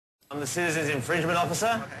I'm the Citizens Infringement Officer.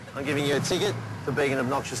 Okay. I'm giving you a ticket for being an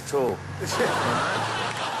obnoxious tool. All right?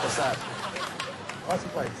 What's that?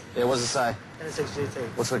 License plates. Yeah, what does it say? NSX GT.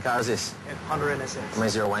 What sort of car is this? Honda NSX. It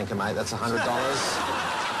means you're a wanker, mate. That's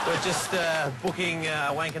 $100. We're just booking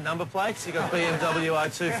wanker number plates. You got BMW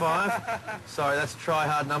 025. Sorry, that's a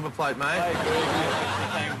try-hard number plate, mate.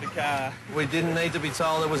 Hey, came with the car. We didn't need to be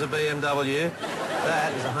told it was a BMW.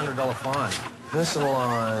 That is a $100 fine.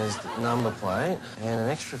 Personalised number plate and an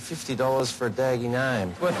extra $50 for a daggy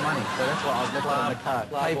name. It's worth money, so that's why I was left on the cart.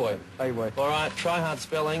 Playboy. Playboy. All right, try hard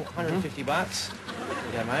spelling, $150.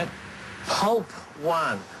 Yeah, mate. Pulp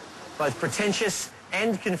 1. Both pretentious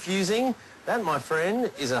and confusing. That, my friend,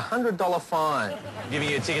 is a $100 fine. I'm giving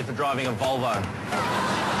you a ticket for driving a Volvo.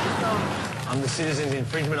 I'm the Citizens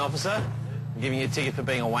Infringement Officer. I'm giving you a ticket for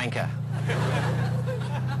being a wanker.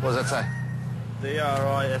 What does that say?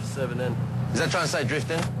 DRIF7N. Is that trying to say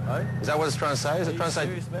drifting? Oh? Is that what it's trying to say? Is it trying to say?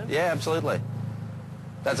 Serious, man? Yeah, absolutely.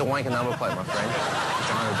 That's a wanker number plate, my friend. It's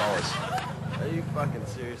 $100. Are you fucking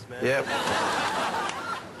serious, man? Yep.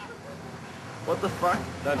 What the fuck?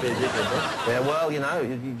 Don't be a dickhead, bro. Yeah, well, you know,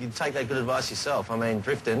 you take that good advice yourself. I mean,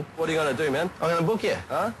 drifting. What are you going to do, man? I'm going to book you.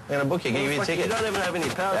 Huh? I'm going to book you. Give you a ticket. You don't even have any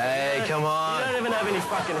power. Hey, come on. You don't even have any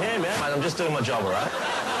fucking hair, man. Mate, I'm just doing my job, all right?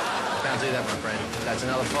 Can't do that, my friend. That's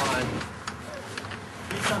another fine.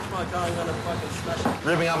 You touch my car, I'm going to fucking smash it.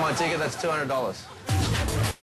 Ripping up my ticket, that's $200.